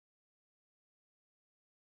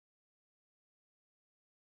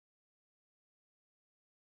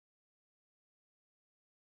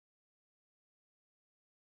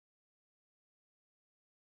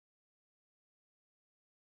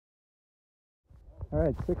All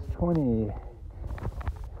right, 6:20,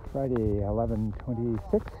 Friday,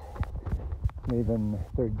 11/26, leaving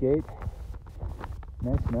third gate.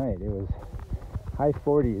 Nice night. It was high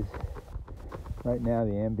 40s. Right now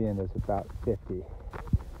the ambient is about 50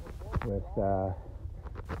 with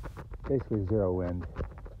basically zero wind.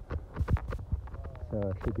 So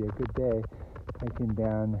it should be a good day. Hiking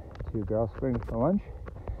down to Barrel Springs for lunch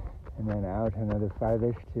and then out another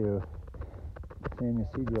 5-ish to San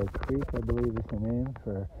Ysidro Creek, I believe is the name,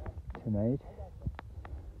 for tonight.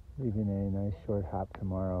 Leaving a nice short hop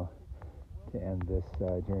tomorrow to end this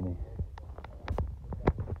journey.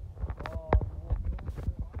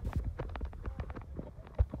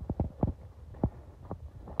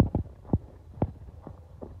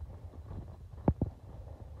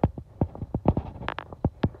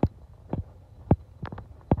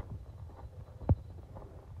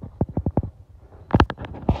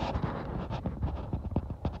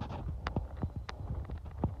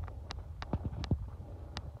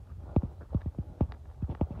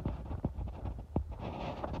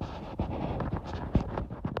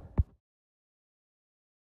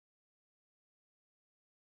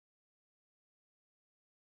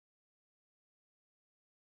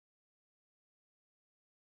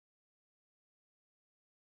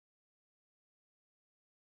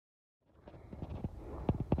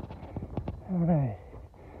 All right,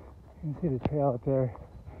 you can see the trail up there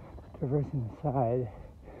traversing the side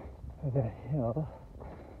of that hill.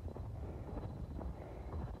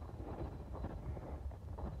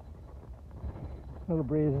 Little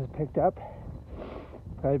breeze has picked up.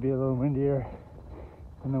 Probably be a little windier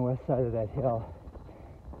on the west side of that hill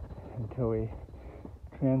until we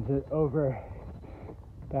transit over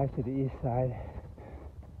back to the east side.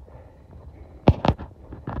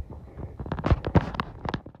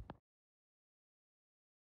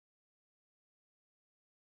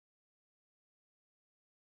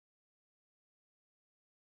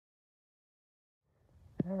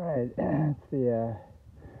 All right, it's the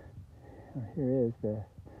here is the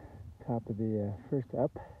top of the first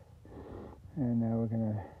up, and now we're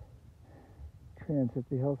going to transit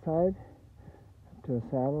the hillside up to a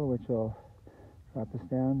saddle which will drop us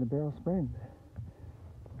down to Barrel Springs.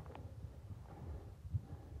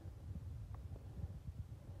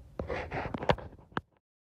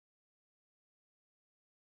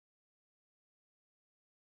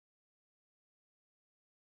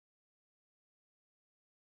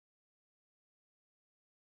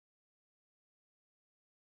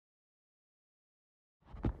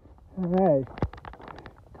 All right,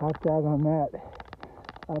 topped out on that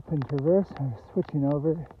up and traverse. I'm switching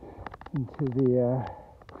over into the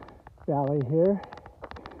valley here.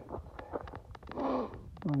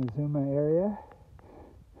 Montezuma area,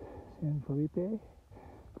 San Felipe,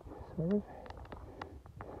 sort of.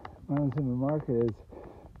 Montezuma Market is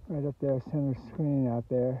right up there, center screen out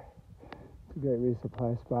there. It's a great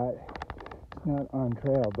resupply spot. It's not on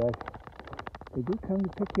trail, but they do come to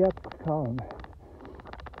pick you up if you call them.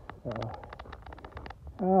 So,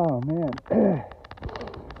 oh man,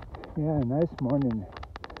 yeah, nice morning.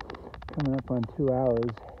 Coming up on 2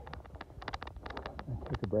 hours. I'll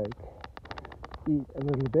take a break, eat a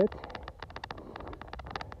little bit.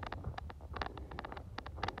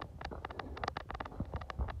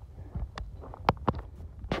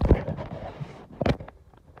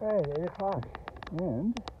 All right, 8 o'clock,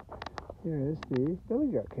 and here is the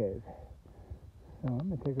Billy Goat Cave. So I'm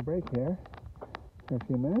gonna take a break here for a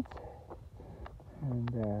few minutes and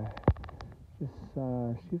just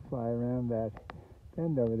shoot fly around that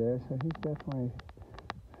bend over there, so he's definitely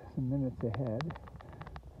some minutes ahead,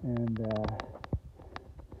 and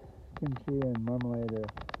kimchi and marmalade are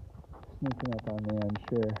sneaking up on me, I'm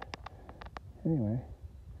sure. Anyway,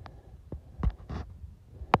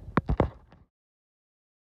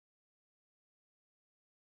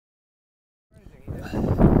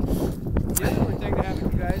 We're thing to have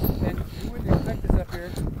with you guys, and you wouldn't expect this up here.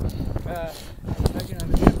 Hiking on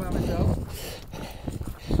the trip by myself,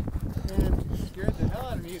 and it scared the hell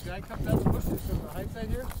out of me. A guy comes out of the bushes from the hike side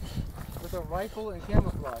here with a rifle and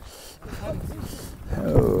camouflage.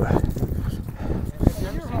 oh, And if you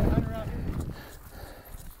ever see a hunter out here,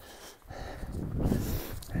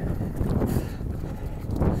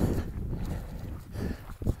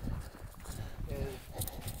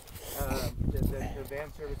 the van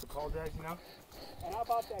service apologized, you know. And how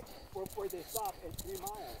about that where they stop at 3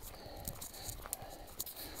 Mile?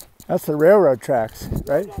 that's the railroad tracks,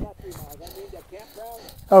 right? No, not 3 Miles. I mean that campground.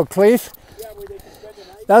 Oh, Cleef? Yeah, where they can spend the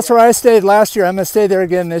night. That's where I stayed last year. I'm gonna stay there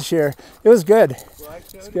again this year. It was good. Well, I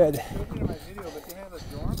It's good. showed you in my video, but they have a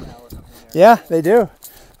dorm now or something there. Yeah, they do.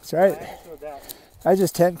 That's right. I showed that. I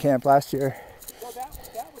just tent camped last year. So that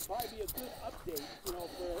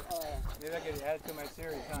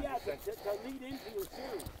to lead into your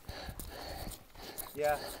series.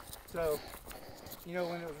 Yeah. So, you know,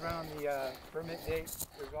 when it was around the permit date,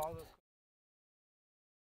 there's all those.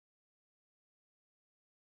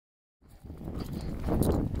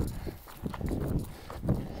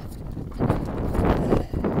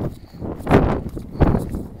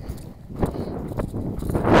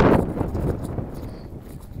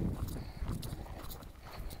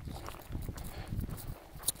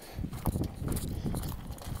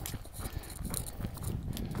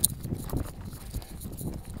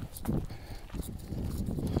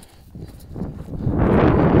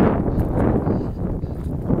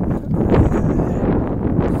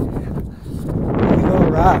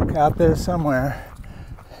 Rock out there somewhere.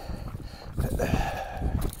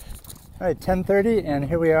 All right, 10:30, and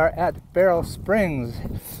here we are at Barrel Springs,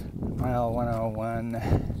 mile 101.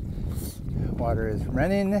 Water is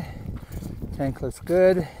running. Tank looks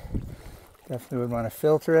good. Definitely would want to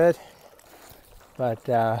filter it, but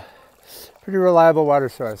pretty reliable water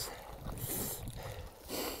source.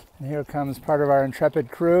 And here comes part of our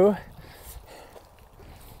intrepid crew.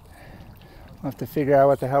 We'll have to figure out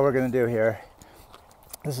what the hell we're going to do here.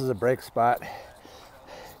 This is a break spot.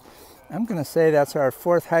 I'm going to say that's our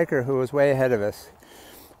fourth hiker who was way ahead of us.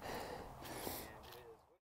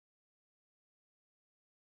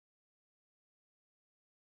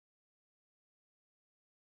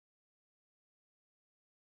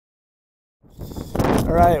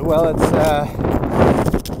 All right, well, it's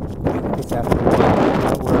after a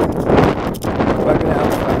while. We're bugging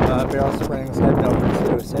out from Barrel Springs, heading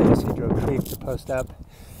over to San Ysidro Creek to post up.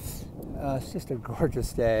 It's just a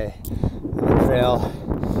gorgeous day. The trail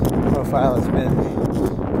profile has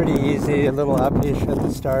been pretty easy, a little uppish at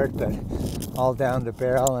the start, but all down to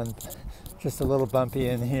Barrel and just a little bumpy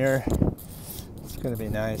in here. It's going to be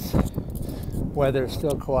nice. Weather's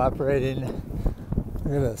still cooperating.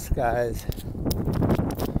 Look at those skies.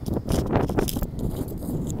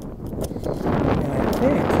 And I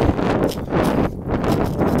think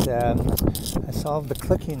that I solved the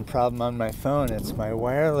clicking problem on my phone. It's my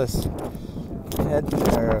wireless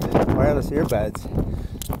wireless earbuds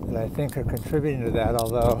that I think are contributing to that,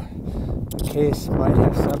 although the case might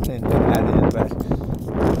have something to add in, but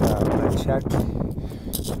when I checked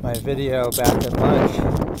my video back at lunch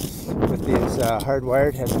with these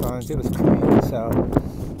hardwired headphones, it was clean, so I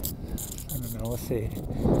don't know, we'll see.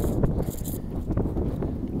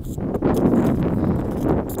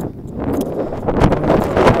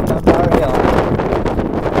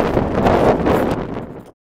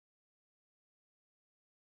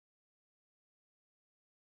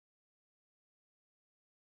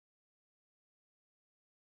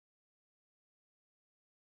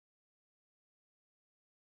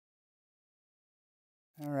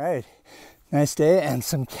 All right, nice day and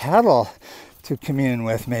some cattle to commune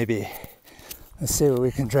with maybe. Let's see what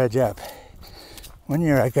we can dredge up. One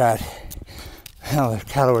year I got, well, the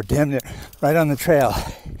cattle were damn near right on the trail.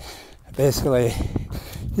 Basically,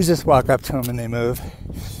 you just walk up to them and they move.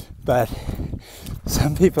 But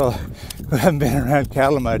some people who haven't been around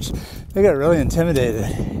cattle much, they get really intimidated.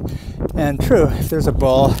 And true, if there's a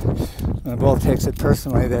bull, and the bull takes it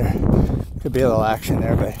personally, there could be a little action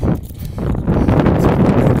there, but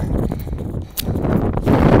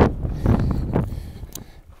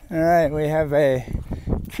all right, we have a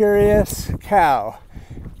curious cow.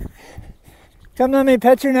 Come let me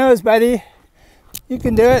pet your nose, buddy. You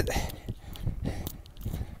can do it.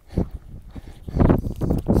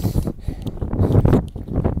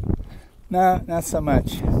 No, not so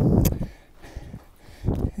much.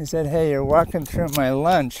 He said, hey, you're walking through my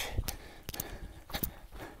lunch.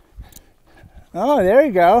 Oh, there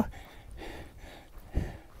you go.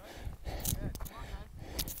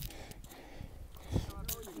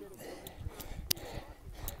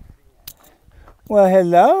 Well,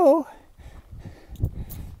 hello.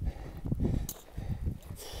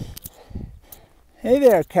 Hey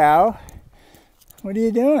there, cow. What are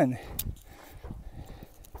you doing?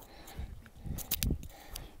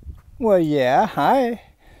 Well, yeah, hi.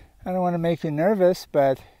 I don't want to make you nervous,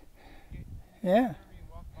 but yeah.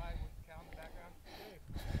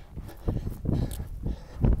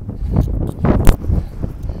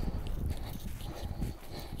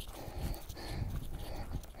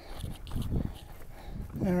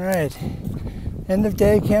 All right, end of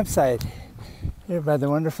day campsite here by the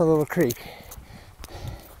wonderful little creek.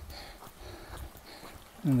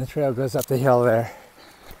 And the trail goes up the hill there.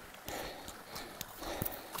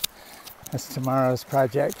 That's tomorrow's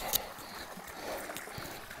project.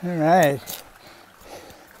 All right,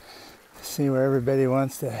 see where everybody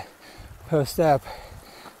wants to post up.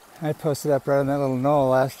 I posted up right on that little knoll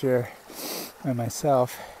last year by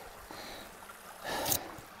myself.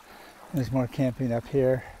 There's more camping up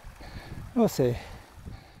here. We'll see.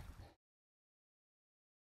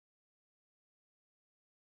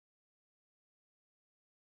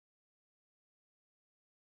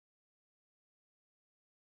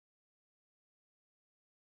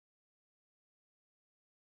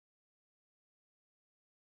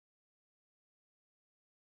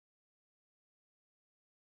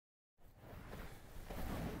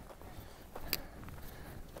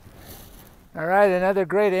 All right, another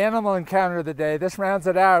great animal encounter of the day. This rounds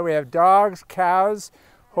it out. We have dogs, cows,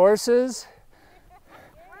 horses.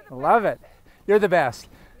 Love it. You're the best.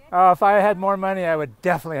 Oh, if I had more money, I would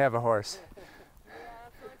definitely have a horse.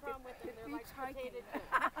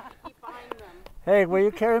 Hey, will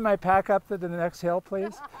you carry my pack up to the next hill,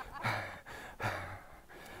 please?